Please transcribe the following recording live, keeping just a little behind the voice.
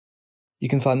You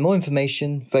can find more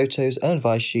information, photos and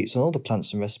advice sheets on all the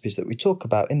plants and recipes that we talk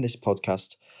about in this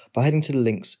podcast by heading to the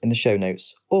links in the show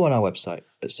notes or on our website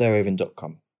at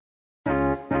sarahraven.com.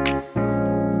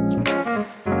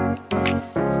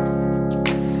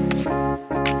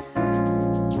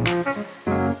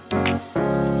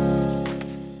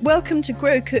 Welcome to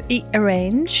Grow, Cook, Eat,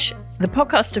 Arrange, the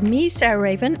podcast of me, Sarah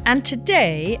Raven, and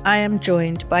today I am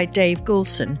joined by Dave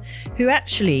Goulson, who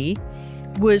actually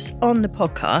was on the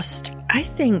podcast, I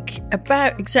think,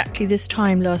 about exactly this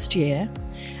time last year.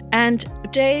 And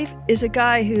Dave is a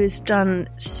guy who has done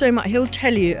so much. He'll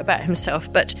tell you about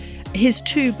himself, but his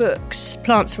two books,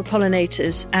 Plants for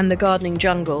Pollinators and The Gardening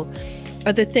Jungle,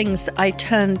 are the things that I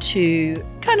turn to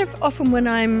kind of often when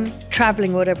I'm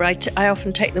traveling or whatever. I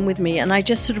often take them with me and I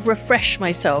just sort of refresh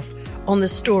myself on the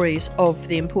stories of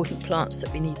the important plants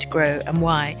that we need to grow and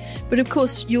why. But of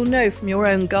course, you'll know from your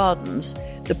own gardens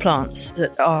the plants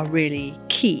that are really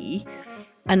key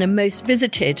and are most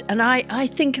visited. And I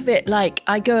think of it like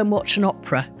I go and watch an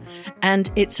opera, and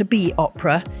it's a bee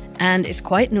opera, and it's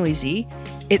quite noisy.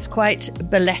 It's quite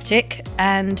balletic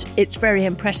and it's very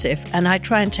impressive. And I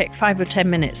try and take 5 or 10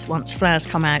 minutes once flowers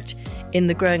come out in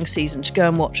the growing season to go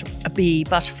and watch a bee,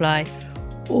 butterfly,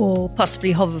 or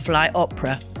possibly hoverfly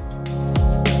opera.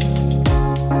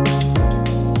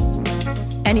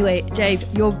 Anyway, Dave,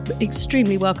 you're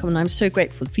extremely welcome and I'm so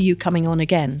grateful for you coming on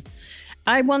again.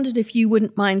 I wondered if you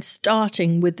wouldn't mind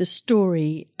starting with the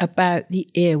story about the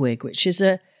earwig, which is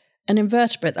an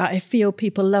invertebrate that I feel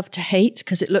people love to hate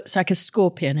because it looks like a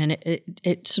scorpion and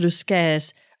it sort of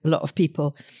scares a lot of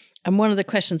people. And one of the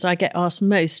questions I get asked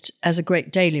most as a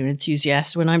great dahlia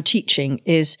enthusiast when I'm teaching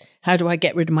is, how do I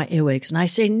get rid of my earwigs? And I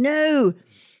say, no,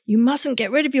 you mustn't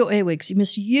get rid of your earwigs. You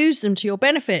must use them to your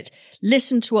benefit.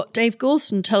 Listen to what Dave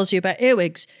Goulson tells you about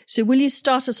earwigs. So will you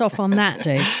start us off on that,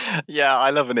 Dave? Yeah,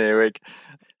 I love an earwig.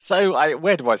 So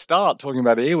where do I start talking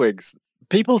about earwigs?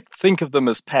 People think of them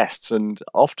as pests, and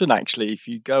often actually, if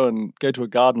you go to a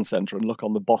garden centre and look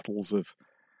on the bottles of,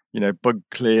 Bug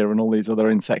Clear and all these other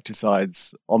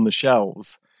insecticides on the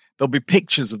shelves, there'll be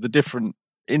pictures of the different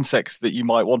insects that you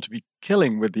might want to be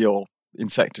killing with your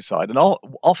insecticide. And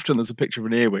often there's a picture of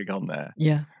an earwig on there.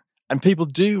 Yeah. And people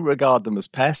do regard them as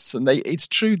pests, and it's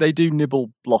true, they do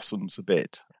nibble blossoms a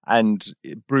bit. And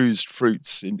bruised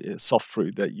fruits, soft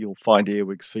fruit, that you'll find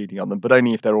earwigs feeding on them, but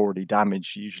only if they're already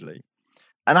damaged usually.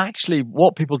 And actually,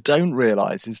 what people don't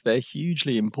realise is they're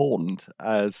hugely important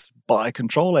as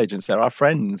biocontrol agents. They're our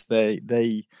friends. Their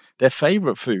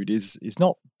favourite food is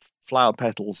not flower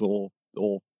petals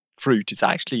or fruit. It's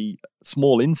actually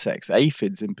small insects,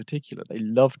 aphids in particular. They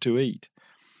love to eat.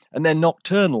 And they're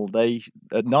nocturnal.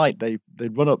 At night, they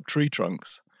run up tree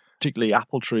trunks, particularly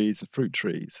apple trees and fruit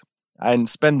trees, and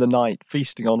spend the night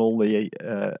feasting on all the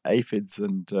aphids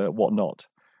and whatnot.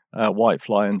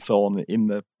 Whitefly and so on in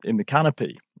the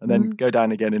canopy, and then go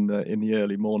down again in the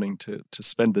early morning to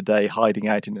spend the day hiding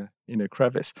out in a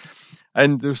crevice.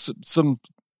 And there was some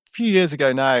few years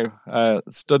ago now a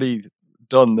study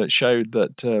done that showed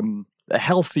that a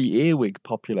healthy earwig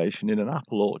population in an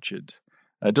apple orchard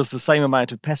does the same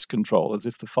amount of pest control as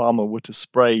if the farmer were to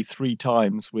spray 3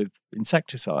 times with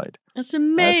insecticide. That's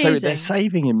amazing. So they're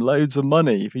saving him loads of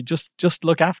money if he just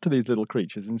look after these little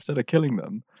creatures instead of killing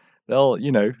them.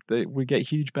 We get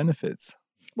huge benefits.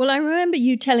 Well, I remember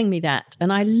you telling me that,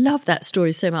 and I love that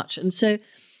story so much. And so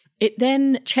it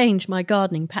then changed my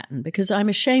gardening pattern, because I'm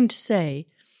ashamed to say,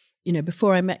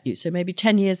 before I met you, so maybe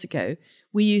 10 years ago,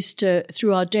 we used to,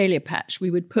 through our dahlia patch,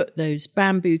 we would put those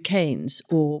bamboo canes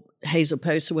or hazel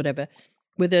posts or whatever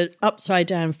with an upside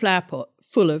down flower pot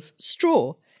full of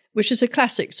straw, which is a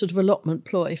classic sort of allotment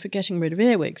ploy for getting rid of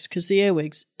earwigs, because the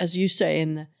earwigs, as you say,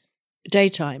 in the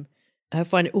daytime,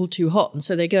 find it all too hot, and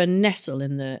so they go and nestle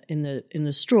in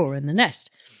the straw in the nest.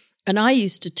 And I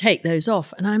used to take those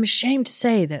off, and I'm ashamed to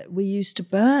say that we used to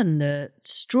burn the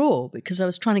straw because I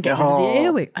was trying to get rid of the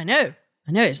earwig. I know,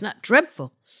 isn't that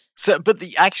dreadful? So, but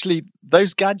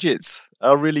those gadgets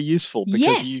are really useful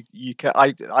because you can.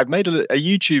 I've made a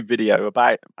YouTube video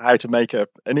about how to make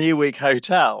an earwig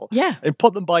hotel. Yeah, and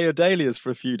put them by your dahlias for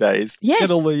a few days. Yes.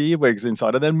 Get all the earwigs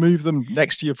inside, and then move them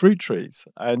next to your fruit trees,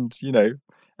 and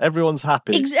everyone's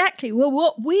happy. Exactly. Well,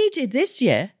 what we did this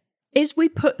year is we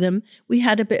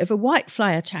had a bit of a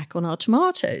whitefly attack on our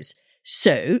tomatoes.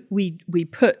 So we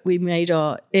made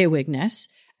our earwig nests,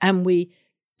 and we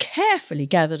carefully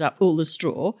gathered up all the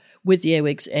straw with the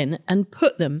earwigs in and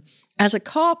put them as a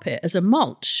carpet, as a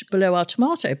mulch below our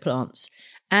tomato plants.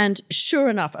 And sure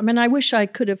enough, I mean, I wish I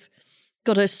could have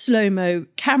got a slow-mo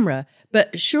camera,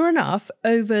 But sure enough,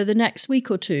 over the next week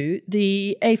or two,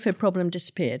 the aphid problem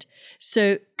disappeared.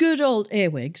 So good old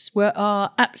earwigs were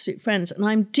our absolute friends. And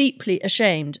I'm deeply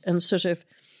ashamed and sort of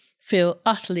feel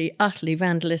utterly, utterly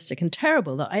vandalistic and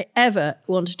terrible that I ever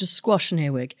wanted to squash an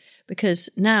earwig, because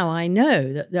now I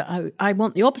know that I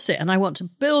want the opposite and I want to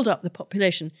build up the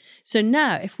population. So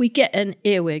now if we get an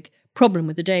earwig problem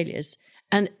with the dahlias,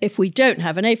 and if we don't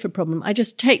have an aphid problem, I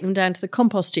just take them down to the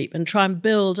compost heap and try and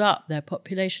build up their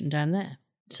population down there.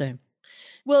 So,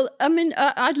 well, I mean,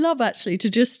 I'd love actually to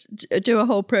just do a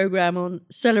whole program on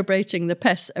celebrating the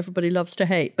pests everybody loves to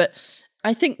hate. But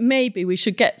I think maybe we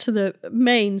should get to the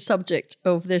main subject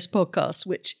of this podcast,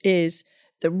 which is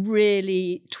the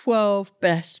really 12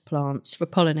 best plants for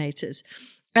pollinators.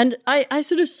 And I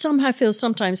sort of somehow feel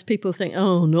sometimes people think,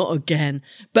 oh, not again.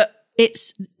 But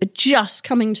it's just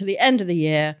coming to the end of the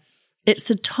year. It's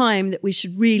the time that we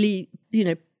should really,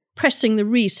 pressing the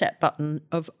reset button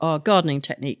of our gardening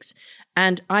techniques.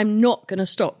 And I'm not going to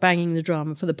stop banging the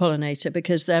drum for the pollinator,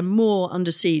 because they're more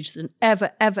under siege than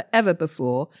ever, ever, ever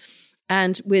before.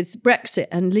 And with Brexit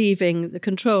and leaving the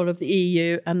control of the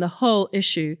EU and the whole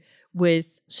issue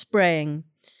with spraying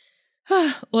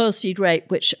oilseed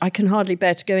rape, which I can hardly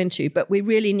bear to go into, but we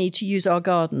really need to use our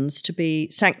gardens to be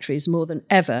sanctuaries more than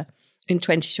ever in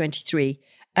 2023.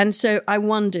 And so I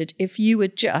wondered if you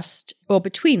would just, or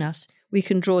between us, we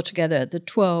can draw together the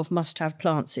 12 must-have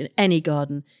plants in any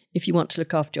garden if you want to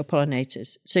look after your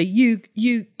pollinators. So you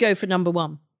go for number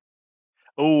one.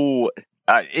 Oh,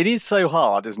 it is so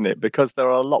hard, isn't it? Because there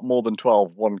are a lot more than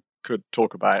 12 one could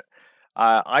talk about.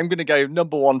 I'm going to go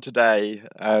number one today,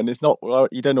 and it's not, well,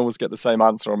 you don't always get the same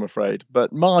answer, I'm afraid,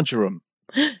 but marjoram.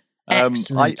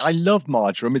 I love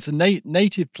marjoram. It's a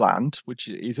native plant, which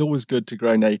is always good to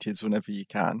grow natives whenever you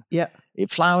can. Yeah. It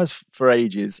flowers for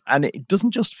ages, and it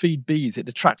doesn't just feed bees. It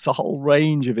attracts a whole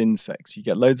range of insects. You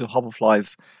get loads of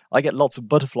hoverflies. I get lots of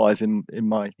butterflies in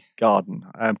my garden,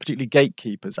 particularly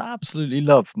gatekeepers. I absolutely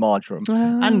love marjoram.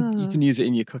 And you can use it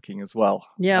in your cooking as well.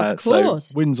 Yeah, of course.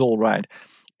 So wins all round.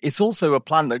 It's also a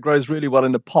plant that grows really well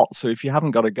in a pot. So if you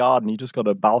haven't got a garden, you just got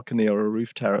a balcony or a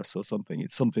roof terrace or something.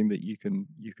 It's something that you can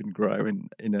grow in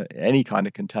any kind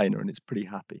of container, and it's pretty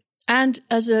happy. And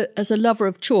as a lover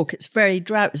of chalk, it's very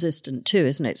drought resistant too,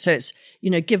 isn't it? So it's,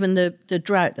 given the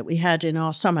drought that we had in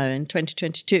our summer in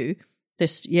 2022,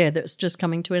 this year that's just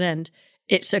coming to an end,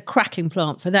 it's a cracking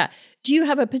plant for that. Do you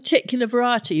have a particular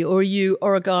variety, or are you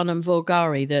Oreganum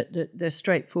vulgare, the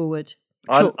straightforward?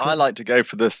 I like to go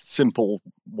for the simple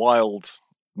wild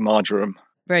marjoram.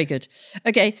 Very good.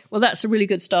 Okay, well, that's a really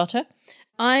good starter.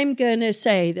 I'm going to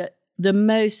say that the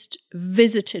most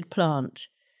visited plant,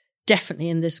 definitely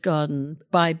in this garden,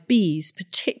 by bees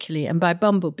particularly, and by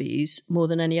bumblebees more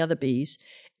than any other bees,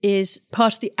 is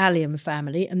part of the allium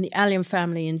family. And the allium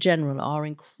family in general are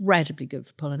incredibly good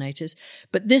for pollinators.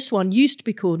 But this one used to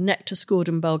be called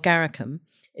Nectarscordum bulgaricum.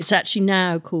 It's actually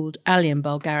now called Allium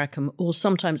bulgaricum, or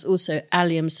sometimes also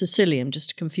Allium sicilium, just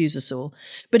to confuse us all.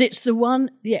 But it's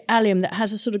the allium that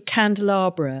has a sort of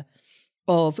candelabra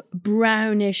of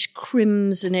brownish,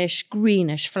 crimsonish,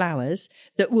 greenish flowers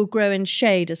that will grow in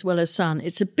shade as well as sun.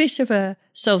 It's a bit of a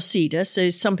sulcida, so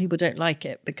some people don't like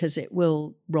it because it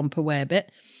will romp away a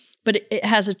bit. But it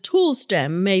has a tall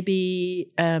stem,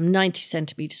 maybe 90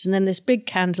 centimetres, and then this big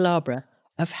candelabra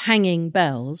of hanging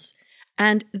bells.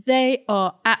 And they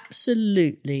are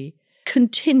absolutely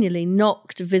continually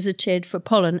visited for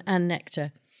pollen and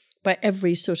nectar by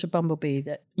every sort of bumblebee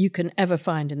that you can ever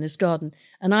find in this garden.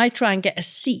 And I try and get a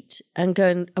seat and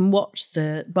go and watch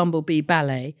the bumblebee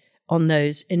ballet on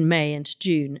those in May and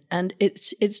June. And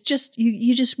it's just,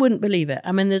 you just wouldn't believe it.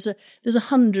 I mean, there's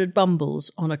 100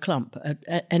 bumbles on a clump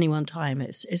at any one time.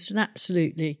 It's an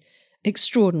absolutely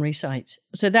extraordinary sight.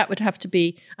 So that would have to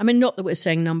be, I mean, not that we're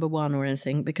saying number one or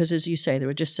anything, because as you say, there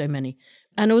are just so many.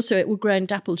 And also it will grow in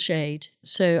dappled shade.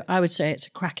 So I would say it's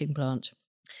a cracking plant.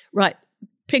 Right.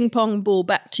 Ping pong ball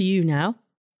back to you now.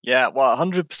 Yeah, well,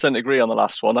 100% agree on the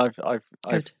last one. I've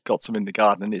got some in the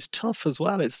garden, and it's tough as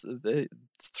well. It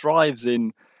thrives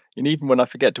in, and even when I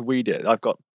forget to weed it, I've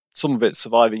got some of it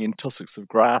surviving in tussocks of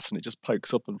grass, and it just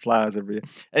pokes up and flowers every year.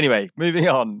 Anyway, moving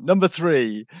on. Number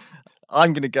 3,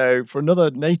 I'm going to go for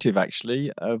another native,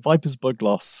 actually, Viper's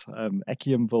bugloss,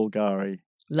 Echium vulgare.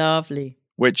 Lovely.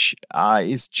 Which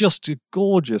is just a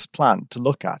gorgeous plant to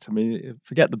look at. I mean,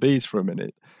 forget the bees for a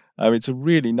minute. It's a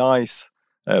really nice.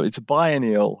 It's a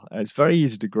biennial. It's very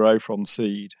easy to grow from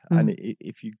seed, and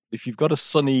if you've got a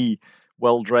sunny,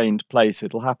 well-drained place,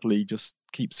 it'll happily just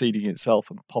keep seeding itself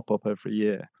and pop up every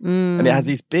year. And it has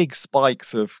these big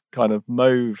spikes of kind of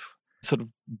mauve, sort of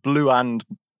blue and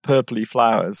purpley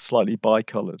flowers, slightly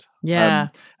bicoloured. Yeah.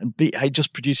 And it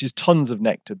just produces tons of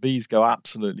nectar. Bees go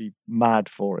absolutely mad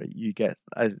for it. You get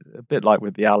a bit like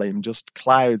with the allium, just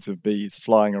clouds of bees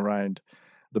flying around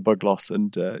the bugloss,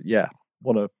 and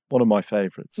one of my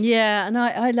favourites. Yeah, and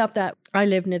I love that. I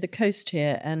live near the coast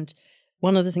here, and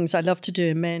one of the things I love to do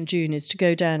in May and June is to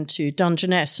go down to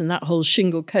Dungeness and that whole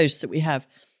shingle coast that we have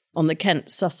on the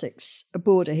Kent-Sussex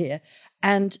border here.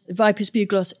 And Viper's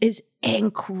bugloss is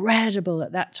incredible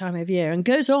at that time of year and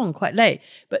goes on quite late.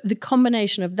 But the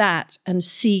combination of that and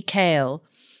sea kale,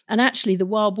 and actually the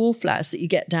wild wallflowers that you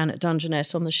get down at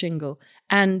Dungeness on the shingle,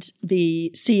 and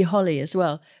the sea holly as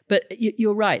well. But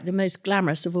you're right, the most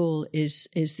glamorous of all is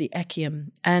the echium.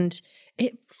 And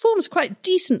it forms quite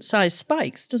decent-sized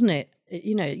spikes, doesn't it?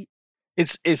 You know,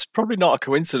 It's probably not a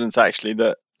coincidence, actually,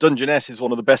 that Dungeness is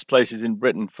one of the best places in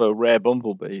Britain for rare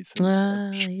bumblebees.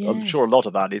 I'm sure a lot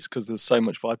of that is because there's so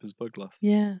much Viper's bugloss.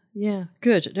 Yeah,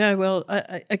 good. No, well,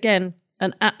 again,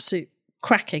 an absolute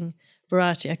cracking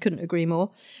variety. I couldn't agree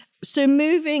more. So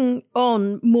moving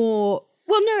on more,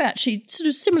 well, no, actually, sort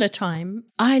of similar time.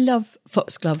 I love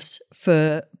foxgloves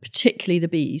for particularly the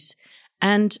bees.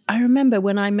 And I remember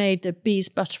when I made the Bees,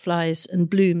 Butterflies and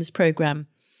Blooms program,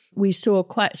 we saw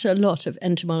quite a lot of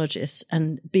entomologists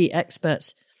and bee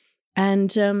experts.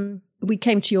 And we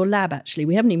came to your lab, actually.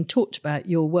 We haven't even talked about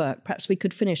your work. Perhaps we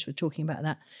could finish with talking about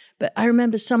that. But I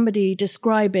remember somebody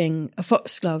describing a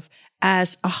foxglove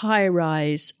as a high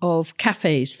rise of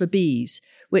cafes for bees,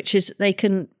 which is they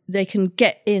can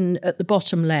get in at the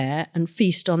bottom layer and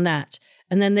feast on that.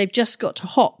 And then they've just got to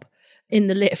hop in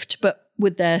the lift, but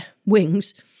with their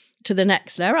wings, to the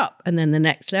next layer up, and then the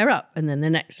next layer up, and then the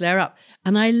next layer up.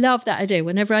 And I love that idea.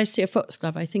 Whenever I see a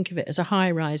foxglove, I think of it as a high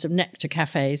rise of nectar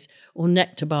cafes or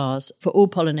nectar bars for all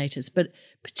pollinators. But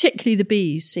particularly the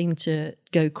bees seem to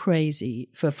go crazy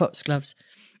for foxgloves.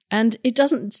 And it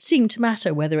doesn't seem to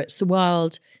matter whether it's the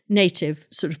wild, native,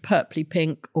 sort of purpley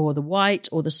pink, or the white,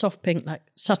 or the soft pink like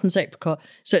Sutton's apricot.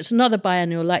 So it's another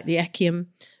biennial like the echium,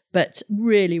 but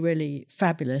really, really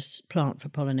fabulous plant for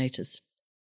pollinators.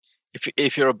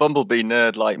 If you're a bumblebee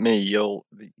nerd like me, you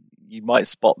might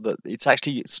spot that it's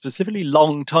actually specifically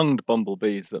long-tongued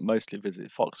bumblebees that mostly visit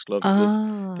foxgloves. There's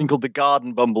a thing called the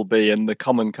garden bumblebee and the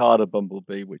common carder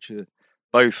bumblebee, which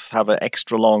both have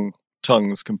extra long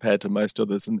tongues compared to most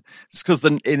others. And it's because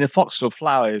in a foxglove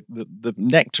flower, the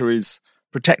nectar is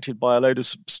protected by a load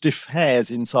of stiff hairs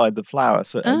inside the flower,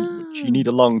 which you need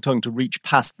a long tongue to reach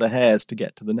past the hairs to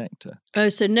get to the nectar. Oh,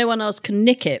 so no one else can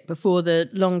nick it before the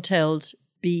long-tailed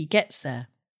bee gets there.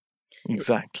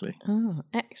 Exactly. Oh,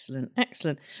 excellent.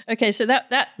 Okay, so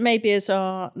that maybe is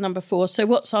our number 4. So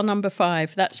what's our number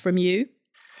 5? That's from you.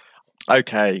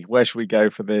 Okay, where should we go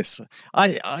for this?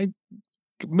 I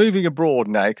moving abroad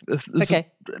now. There's a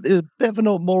bit of a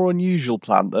more unusual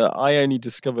plant that I only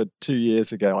discovered 2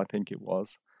 years ago, I think it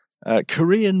was.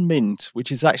 Korean mint,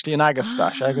 which is actually an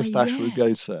agastache, Agastache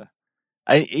rugosa.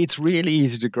 And it's really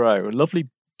easy to grow. Lovely,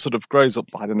 sort of grows up,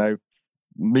 I don't know,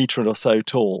 metre or so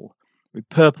tall, with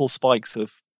purple spikes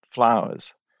of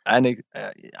flowers, and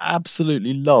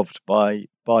absolutely loved by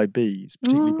bees,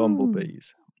 particularly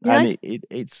bumblebees. Yeah. And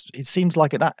it seems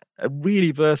like a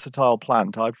really versatile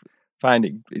plant. I've found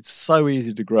it's so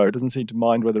easy to grow. It doesn't seem to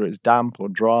mind whether it's damp or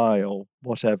dry or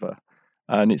whatever,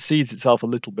 and it seeds itself a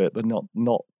little bit, but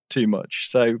not too much.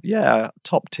 So yeah,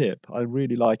 top tip. I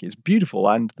really like it. It's beautiful,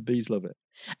 and the bees love it.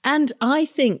 And I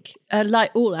think,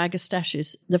 like all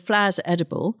agastaches, the flowers are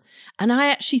edible. And I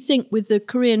actually think with the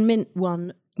Korean mint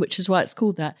one, which is why it's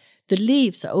called that, the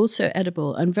leaves are also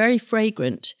edible and very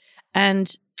fragrant.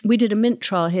 And we did a mint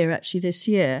trial here actually this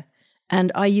year,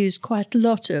 and I used quite a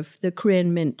lot of the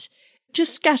Korean mint,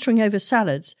 just scattering over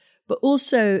salads, but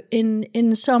also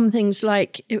in some things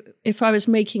like if I was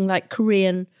making like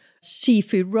Korean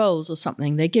seafood rolls or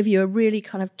something, they give you a really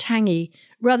kind of tangy,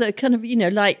 rather kind of,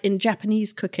 like in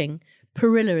Japanese cooking,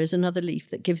 perilla is another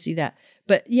leaf that gives you that.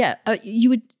 But yeah,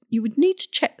 you would need to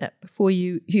check that before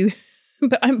you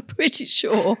but I'm pretty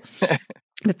sure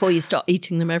before you start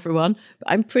eating them, everyone,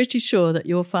 but I'm pretty sure that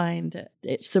you'll find that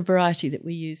it's the variety that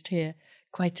we used here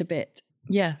quite a bit.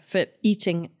 Yeah, for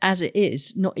eating as it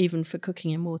is, not even for cooking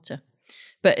in water.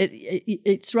 But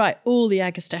it's right. All the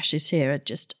agastaches here are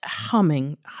just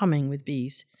humming with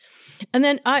bees. And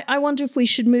then I wonder if we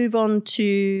should move on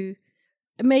to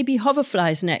maybe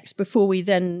hoverflies next before we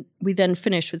then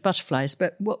finish with butterflies.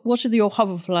 But what are your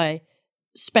hoverfly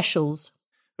specials?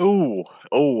 So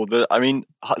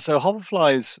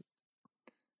hoverflies,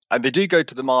 and they do go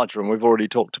to the marjoram we've already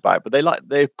talked about, but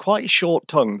they're quite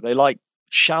short-tongued. They like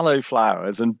shallow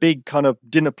flowers and big kind of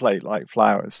dinner plate-like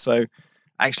flowers. So.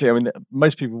 Actually, I mean,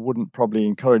 most people wouldn't probably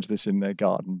encourage this in their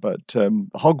garden, but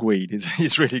hogweed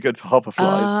is really good for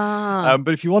hoverflies.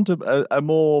 But if you want a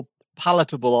more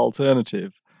palatable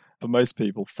alternative for most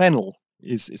people, fennel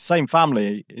is same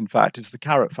family, in fact, is the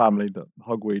carrot family that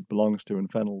hogweed belongs to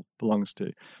and fennel belongs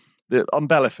to. The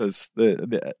umbellifers,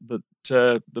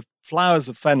 the flowers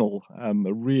of fennel are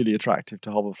really attractive to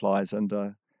hoverflies and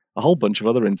a whole bunch of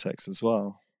other insects as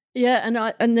well. Yeah,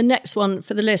 and the next one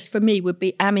for the list for me would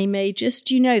be Ammi majus.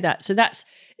 Do you know that? So that's,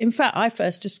 in fact, I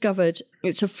first discovered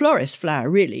it's a florist flower,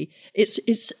 really.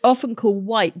 It's often called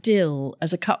white dill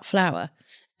as a cut flower.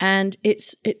 And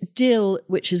dill,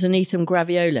 which is Anethum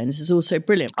graveolens, is also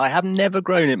brilliant. I have never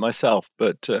grown it myself,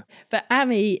 but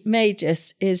Ammi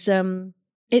majus is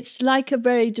it's like a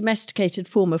very domesticated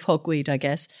form of hogweed, I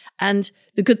guess. And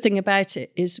the good thing about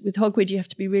it is with hogweed you have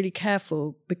to be really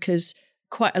careful because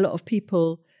quite a lot of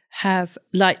people have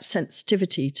light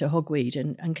sensitivity to hogweed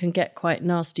and can get quite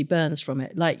nasty burns from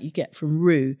it, like you get from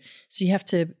rue. So you have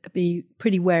to be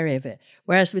pretty wary of it.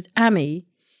 Whereas with Ammi,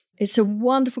 it's a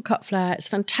wonderful cut flower. It's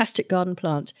a fantastic garden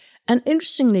plant. And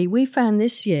interestingly, we found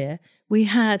this year we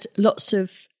had lots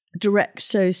of direct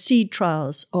sow seed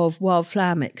trials of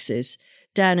wildflower mixes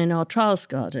down in our trials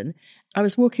garden. I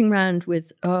was walking around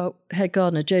with our head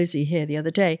gardener, Josie, here the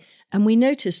other day, and we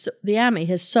noticed that the Ammi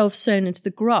has self-sown into the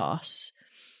grass,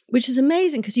 which is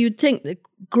amazing because you would think the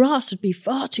grass would be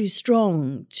far too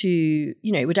strong to,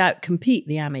 would outcompete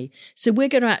the Ammi. So we're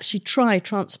going to actually try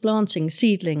transplanting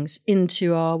seedlings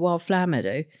into our wildflower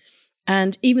meadow.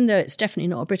 And even though it's definitely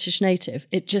not a British native,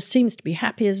 it just seems to be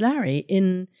happy as Larry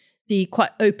in the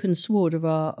quite open sward of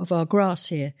our grass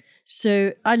here.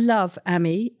 So I love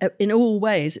Ammi in all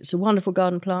ways. It's a wonderful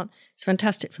garden plant. It's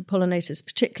fantastic for pollinators,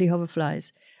 particularly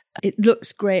hoverflies. It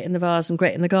looks great in the vase and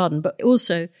great in the garden, but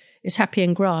also is happy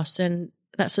in grass, and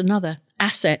that's another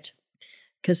asset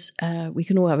because we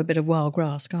can all have a bit of wild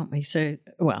grass, can't we? So,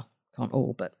 well, can't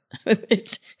all, but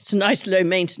it's a nice low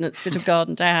maintenance bit of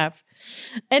garden to have.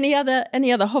 Any other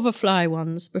hoverfly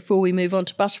ones before we move on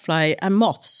to butterfly and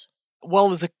moths? Well,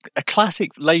 there's a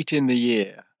classic late in the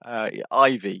year,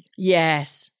 ivy.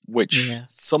 Yes. Which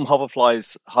some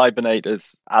hoverflies hibernate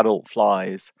as adult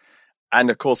flies, and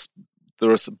of course there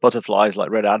are some butterflies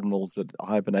like red admirals that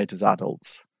hibernate as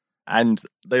adults. And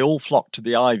they all flock to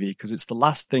the ivy because it's the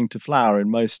last thing to flower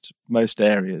in most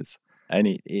areas.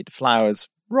 And it flowers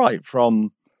right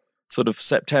from sort of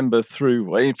September through.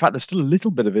 Well, in fact, there's still a little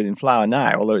bit of it in flower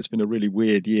now, although it's been a really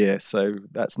weird year, so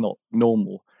that's not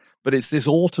normal. But it's this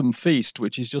autumn feast,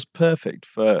 which is just perfect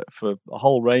for a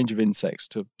whole range of insects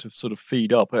to sort of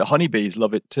feed up. Honeybees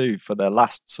love it too for their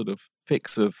last sort of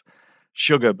fix of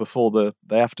sugar before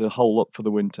they have to hole up for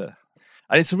the winter.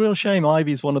 And it's a real shame.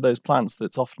 Ivy is one of those plants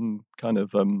that's often kind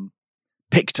of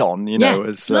picked on,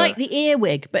 as like the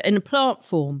earwig, but in a plant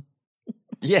form.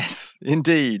 Yes,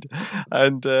 indeed.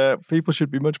 And people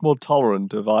should be much more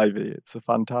tolerant of ivy. It's a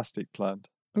fantastic plant.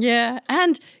 Yeah.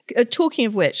 And talking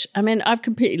of which, I mean, I've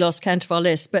completely lost count of our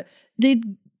list, but the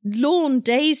lawn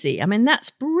daisy, I mean, that's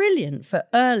brilliant for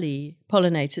early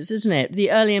pollinators, isn't it?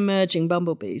 The early emerging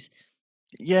bumblebees.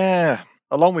 Yeah.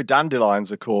 Along with dandelions,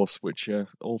 of course, which are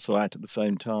also out at the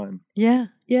same time. Yeah.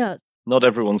 Not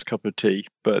everyone's cup of tea,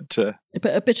 but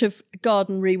a bit of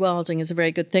garden rewilding is a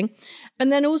very good thing.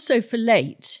 And then also for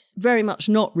late, very much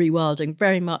not rewilding,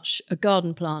 very much a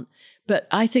garden plant. But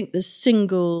I think the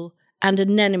single and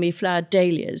anemone flowered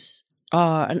dahlias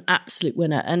are an absolute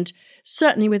winner. And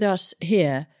certainly with us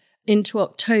here into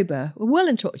October, well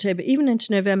into October, even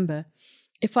into November,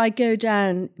 if I go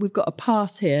down, we've got a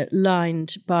path here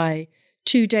lined by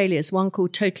 2 dahlias, one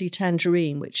called Totally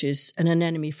Tangerine, which is an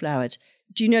anemone flowered.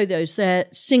 Do you know those? They're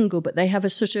single, but they have a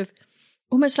sort of,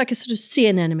 almost like a sort of sea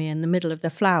anemone in the middle of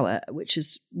the flower, which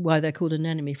is why they're called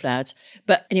anemone flowers.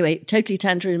 But anyway, Totally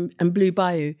Tangerine and Blue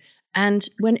Bayou. And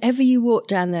whenever you walk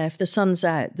down there, if the sun's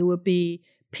out, there will be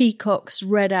peacocks,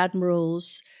 red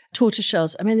admirals,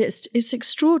 tortoiseshells. I mean, it's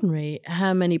extraordinary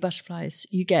how many butterflies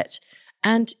you get.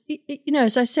 And,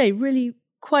 as I say, really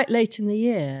quite late in the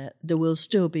year, there will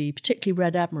still be particularly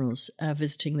red admirals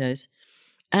visiting those.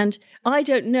 And I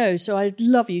don't know, so I'd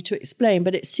love you to explain,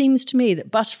 but it seems to me that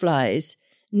butterflies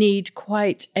need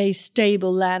quite a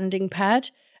stable landing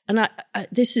pad. And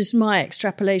this is my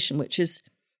extrapolation, which is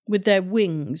with their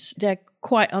wings, they're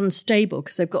quite unstable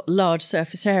because they've got large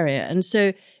surface area. And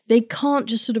so they can't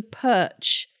just sort of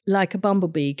perch like a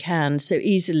bumblebee can so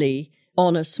easily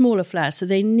on a smaller flower. So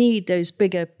they need those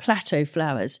bigger plateau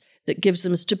flowers that gives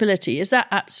them stability. Is that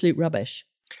absolute rubbish?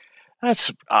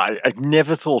 I'd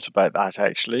never thought about that,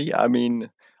 actually. I mean,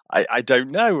 I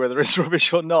don't know whether it's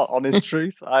rubbish or not, honest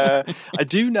truth. I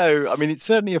do know, I mean, it's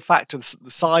certainly a factor.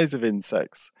 The size of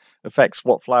insects affects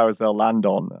what flowers they'll land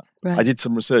on. Right. I did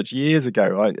some research years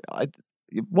ago.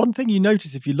 One thing you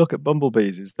notice if you look at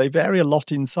bumblebees is they vary a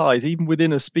lot in size, even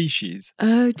within a species.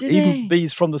 Oh, do Even they?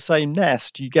 bees from the same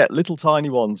nest, you get little tiny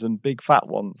ones and big fat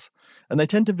ones. And they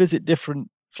tend to visit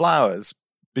different flowers,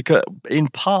 in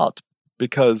part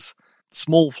because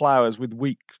small flowers with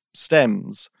weak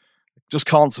stems just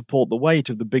can't support the weight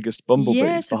of the biggest bumblebees.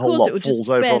 Yes, the of whole course, it lot would falls just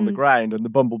over on the bend. ground and the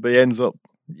bumblebee ends up,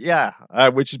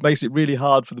 which makes it really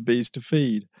hard for the bees to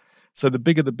feed. So the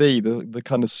bigger the bee, the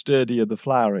kind of sturdier the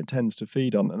flower it tends to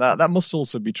feed on. And that must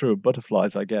also be true of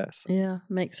butterflies, I guess. Yeah,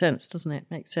 makes sense, doesn't it?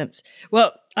 Makes sense.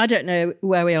 Well, I don't know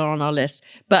where we are on our list,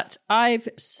 but I've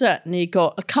certainly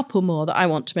got a couple more that I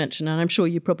want to mention, and I'm sure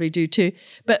you probably do too.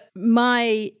 But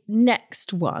my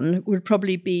next one would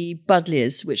probably be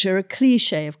buddleias, which are a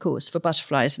cliche, of course, for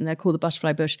butterflies, and they're called the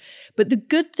butterfly bush. But the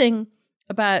good thing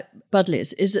about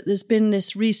buddleias is that there's been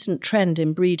this recent trend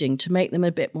in breeding to make them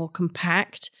a bit more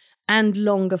compact and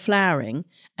longer flowering,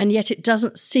 and yet it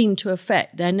doesn't seem to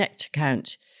affect their nectar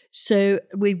count. So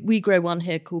we grow one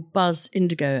here called Buzz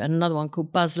Indigo and another one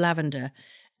called Buzz Lavender,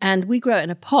 and we grow it in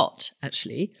a pot,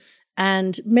 actually,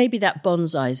 and maybe that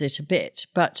bonsais it a bit,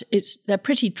 but they're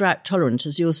pretty drought tolerant,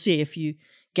 as you'll see if you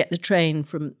get the train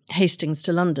from Hastings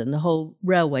to London. The whole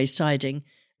railway siding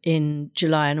in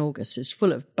July and August is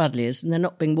full of buddleias, and they're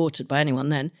not being watered by anyone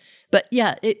then. But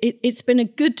yeah, it's been a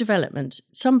good development.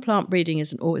 Some plant breeding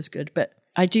isn't always good, but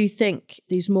I do think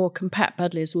these more compact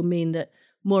buddleias will mean that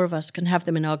more of us can have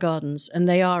them in our gardens. And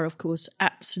they are, of course,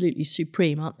 absolutely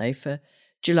supreme, aren't they, for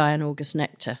July and August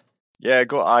nectar? Yeah,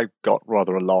 I got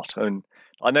rather a lot. And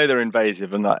I know they're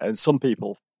invasive, and some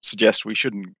people suggest we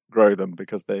shouldn't grow them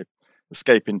because they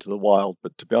escape into the wild.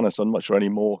 But to be honest, I'm not sure any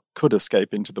more could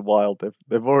escape into the wild.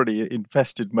 They've already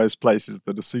infested most places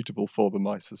that are suitable for them,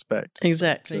 I suspect.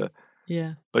 Exactly.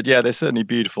 Yeah. But yeah, they're certainly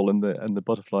beautiful, and the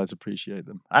butterflies appreciate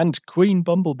them. And queen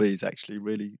bumblebees actually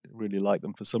really, really like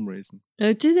them for some reason.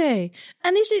 Oh, do they?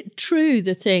 And is it true,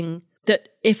 the thing that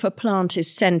if a plant is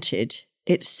scented,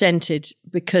 it's scented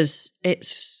because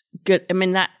it's good? I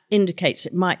mean, that indicates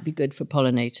it might be good for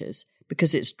pollinators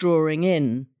because it's drawing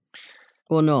in,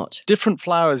 or not? Different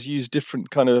flowers use different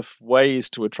kind of ways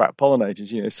to attract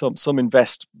pollinators. You know, some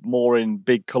invest more in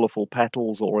big, colourful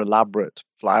petals or elaborate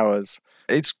flowers.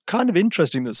 It's kind of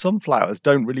interesting that some flowers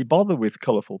don't really bother with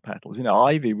colourful petals. You know,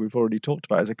 ivy, we've already talked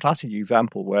about, is a classic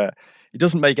example where it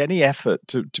doesn't make any effort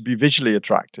to be visually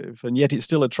attractive, and yet it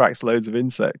still attracts loads of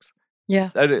insects.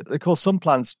 Yeah. And of course, some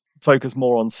plants focus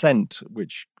more on scent,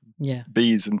 which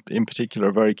bees in particular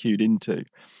are very cued into.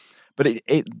 But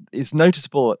it is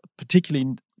noticeable,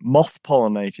 particularly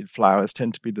moth-pollinated flowers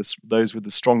tend to be those with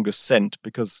the strongest scent,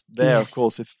 because of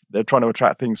course, if they're trying to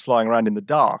attract things flying around in the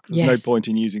dark, there's no point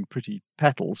in using pretty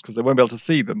petals because they won't be able to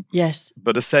see them. Yes.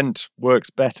 But a scent works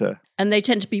better. And they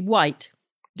tend to be white.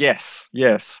 Yes.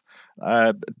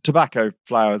 Tobacco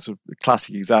flowers are a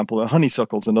classic example. And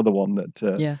honeysuckle's another one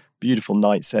that beautiful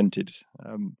night scented.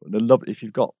 If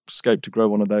you've got scope to grow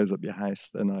one of those up your house,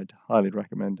 then I'd highly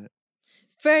recommend it.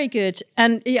 Very good.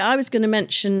 And I was going to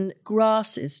mention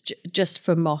grasses just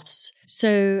for moths.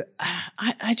 So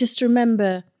I just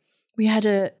remember we had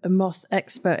a moth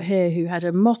expert here who had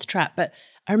a moth trap, but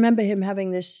I remember him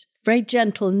having this very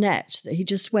gentle net that he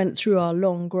just went through our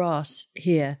long grass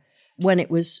here when it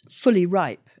was fully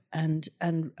ripe and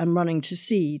running to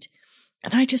seed.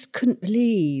 And I just couldn't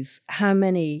believe how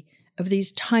many of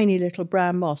these tiny little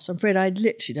brown moths, I'm afraid I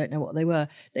literally don't know what they were,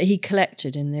 that he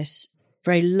collected in this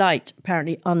very light,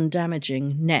 apparently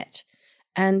undamaging net.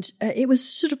 And it was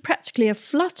sort of practically a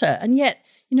flutter. And yet,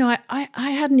 you know, I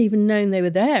hadn't even known they were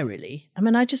there, really. I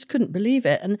mean, I just couldn't believe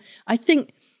it. And I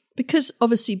think because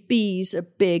obviously bees are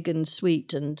big and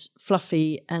sweet and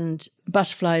fluffy and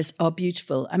butterflies are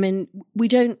beautiful, I mean, we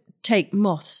don't take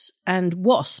moths and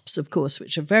wasps, of course,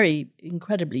 which are very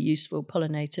incredibly useful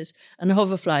pollinators, and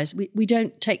hoverflies, we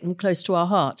don't take them close to our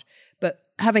heart. But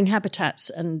having habitats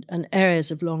and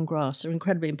areas of long grass are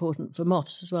incredibly important for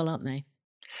moths as well, aren't they?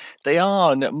 They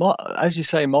are. And as you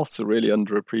say, moths are really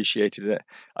underappreciated.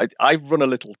 I run a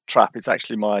little trap. It's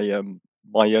actually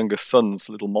my youngest son's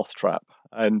little moth trap.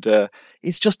 And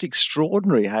it's just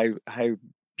extraordinary how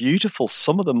beautiful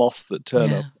some of the moths that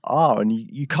turn up are. And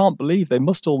you can't believe they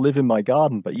must all live in my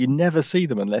garden, but you never see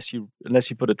them unless you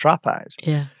put a trap out.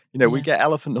 Yeah. You know, we get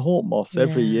elephant hawk moths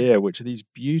every year, which are these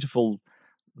beautiful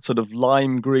sort of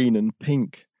lime green and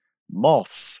pink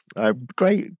moths,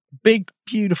 great, big,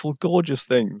 beautiful, gorgeous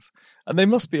things. And they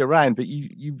must be around, but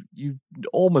you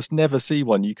almost never see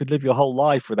one. You could live your whole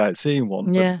life without seeing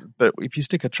one. Yeah. But if you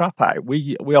stick a trap out,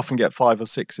 we often get 5 or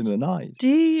 6 in a night. Do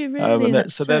you really?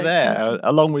 So they're there exciting.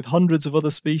 along with hundreds of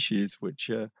other species, which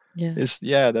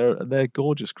they're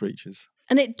gorgeous creatures.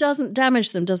 And it doesn't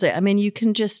damage them, does it? I mean, you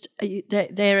can just,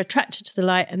 they're attracted to the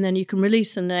light and then you can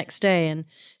release them the next day. And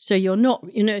so you're not,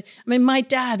 my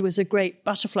dad was a great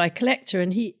butterfly collector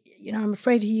and he, I'm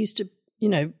afraid he used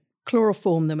to,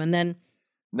 chloroform them and then.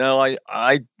 No,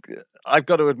 I've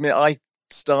got to admit, I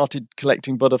started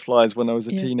collecting butterflies when I was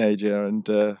a teenager. And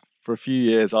for a few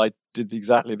years, I did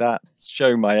exactly that,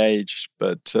 showing my age,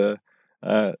 but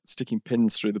sticking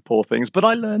pins through the poor things. But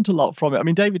I learned a lot from it. I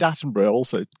mean, David Attenborough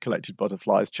also collected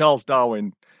butterflies. Charles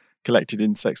Darwin collected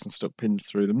insects and stuck pins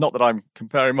through them. Not that I'm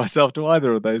comparing myself to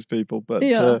either of those people, but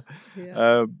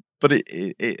but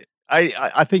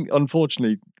I think,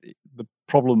 unfortunately, the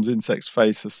problems insects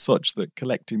face are such that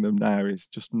collecting them now is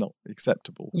just not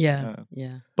acceptable.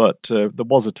 But there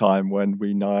was a time when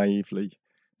we naively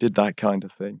did that kind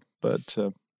of thing. But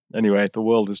anyway, the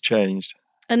world has changed.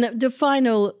 And the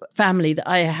final family that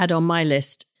I had on my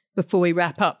list before we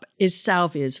wrap up is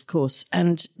salvias, of course.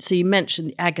 And so you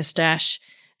mentioned the agastache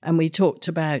and we talked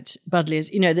about buddleias,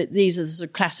 that these are the sort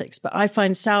of classics. But I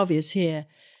find salvias here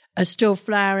are still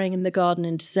flowering in the garden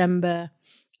in December.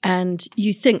 And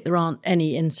you think there aren't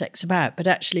any insects about, but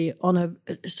actually on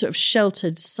a sort of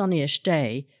sheltered, sunnyish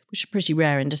day, which are pretty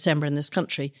rare in December in this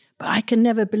country, but I can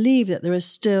never believe that there are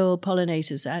still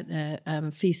pollinators out there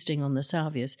feasting on the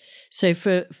salvias. So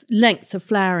for length of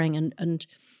flowering and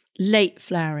late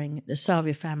flowering, the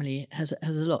salvia family has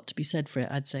a lot to be said for it,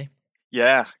 I'd say.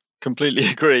 Yeah, completely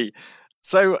agree.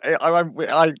 So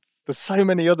there's so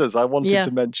many others I wanted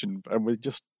to mention, and we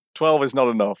just 12 is not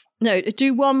enough. No,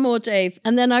 do one more, Dave,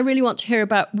 and then I really want to hear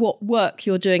about what work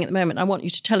you're doing at the moment. I want you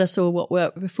to tell us all what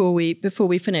work before we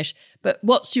finish. But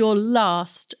what's your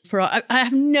last for? I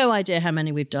have no idea how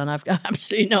many we've done. I've got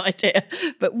absolutely no idea.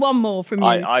 But one more from you.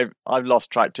 I've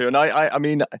lost track too, and I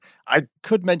mean I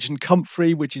could mention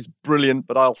comfrey, which is brilliant,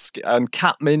 but and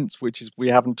catmint, which is we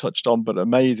haven't touched on, but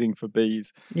amazing for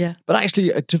bees. Yeah. But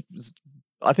actually,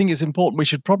 I think it's important. We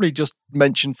should probably just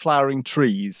mention flowering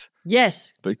trees.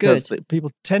 Yes, because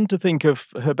people tend to think of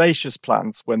herbaceous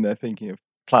plants when they're thinking of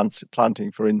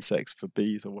planting for insects, for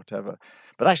bees or whatever.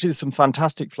 But actually, there's some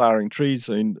fantastic flowering trees.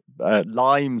 I mean,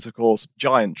 limes, of course,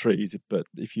 giant trees. But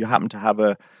if you happen to have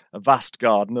a vast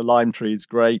garden, a lime tree is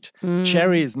great.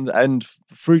 Cherries and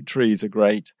fruit trees are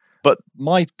great. But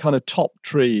my kind of top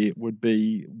tree would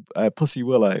be pussy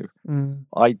willow.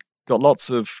 I got lots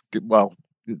of,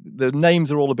 the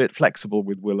names are all a bit flexible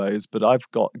with willows, but I've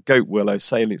got goat willow,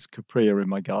 Salix caprea, in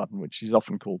my garden, which is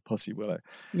often called pussy willow.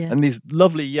 Yeah. And these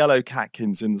lovely yellow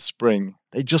catkins in the spring,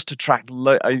 they just attract.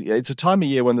 It's a time of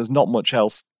year when there's not much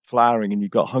else flowering, and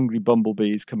you've got hungry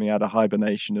bumblebees coming out of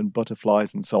hibernation and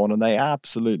butterflies and so on, and they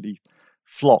absolutely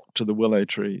flock to the willow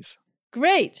trees.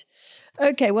 Great.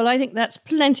 Okay, well, I think that's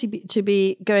plenty to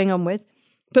be going on with.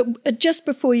 But just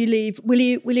before you leave, will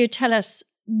you tell us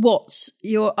what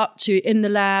you're up to in the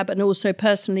lab and also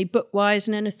personally, book-wise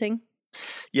and anything?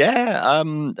 Yeah,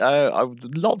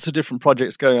 lots of different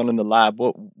projects going on in the lab.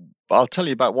 Well, I'll tell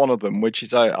you about one of them, which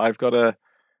is I've got a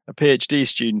PhD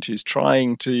student who's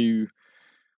trying to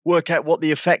work out what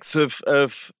the effects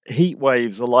of heat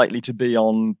waves are likely to be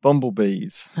on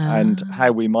bumblebees and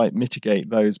how we might mitigate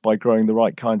those by growing the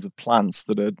right kinds of plants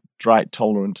that are drought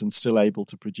tolerant and still able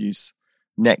to produce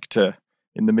nectar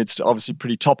in the midst, obviously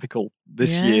pretty topical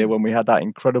this year when we had that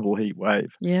incredible heat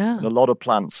wave. Yeah. And a lot of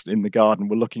plants in the garden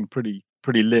were looking pretty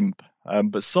limp.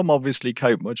 But some obviously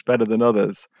cope much better than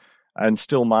others and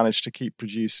still manage to keep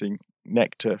producing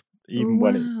nectar even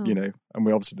when it, and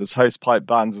we obviously there's hose pipe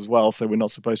bans as well, so we're not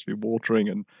supposed to be watering.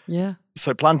 And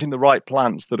so planting the right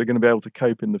plants that are going to be able to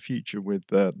cope in the future with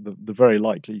the very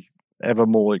likely ever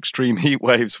more extreme heat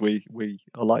waves we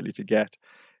are likely to get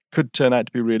could turn out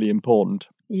to be really important.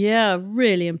 Yeah,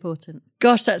 really important.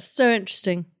 Gosh, that's so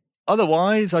interesting.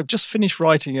 Otherwise, I've just finished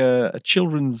writing a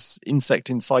children's insect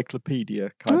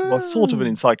encyclopedia, sort of an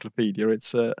encyclopedia.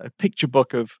 It's a picture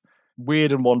book of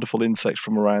weird and wonderful insects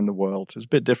from around the world. It's a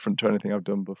bit different to anything I've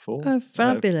done before. Oh,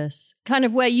 fabulous. Kind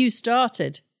of where you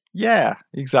started. Yeah,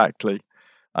 exactly.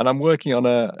 And I'm working on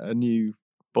a new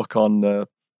book on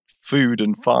food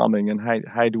and farming and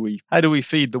how do we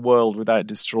feed the world without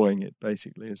destroying it,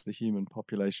 basically, as the human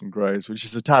population grows, which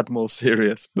is a tad more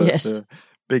serious, but a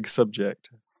big subject.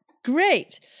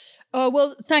 Great. Oh,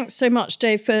 well, thanks so much,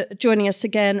 Dave, for joining us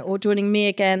again or joining me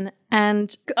again.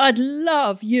 And I'd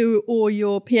love you or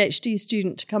your PhD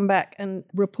student to come back and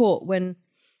report when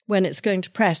it's going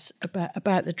to press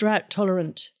about the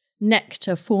drought-tolerant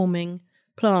nectar-forming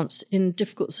plants in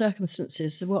difficult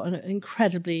circumstances. What an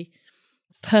incredibly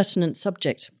pertinent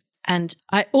subject. And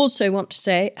I also want to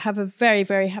say, have a very,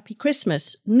 very happy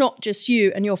Christmas, not just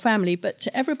you and your family, but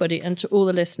to everybody and to all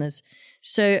the listeners.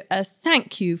 So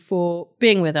thank you for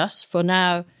being with us for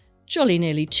now jolly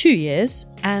nearly 2 years,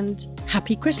 and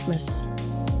happy Christmas.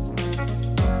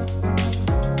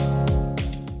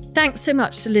 Thanks so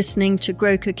much for listening to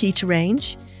Grow, Cook, Eat,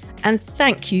 Arrange. And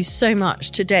thank you so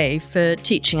much to Dave for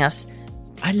teaching us.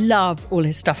 I love all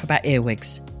his stuff about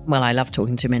earwigs. Well, I love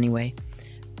talking to him anyway.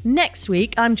 Next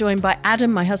week, I'm joined by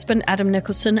Adam, my husband, Adam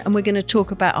Nicholson, and we're going to talk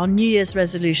about our New Year's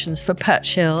resolutions for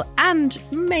Perch Hill and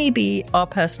maybe our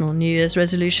personal New Year's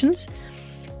resolutions.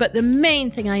 But the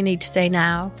main thing I need to say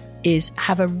now is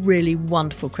have a really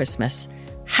wonderful Christmas.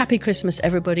 Happy Christmas,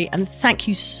 everybody, and thank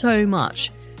you so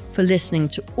much for listening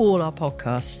to all our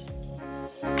podcasts.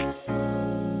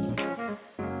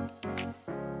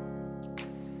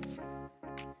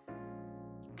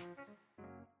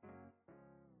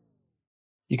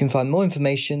 You can find more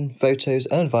information, photos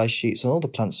and advice sheets on all the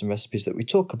plants and recipes that we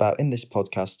talk about in this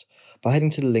podcast by heading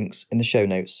to the links in the show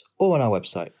notes or on our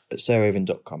website at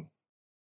sarahraven.com.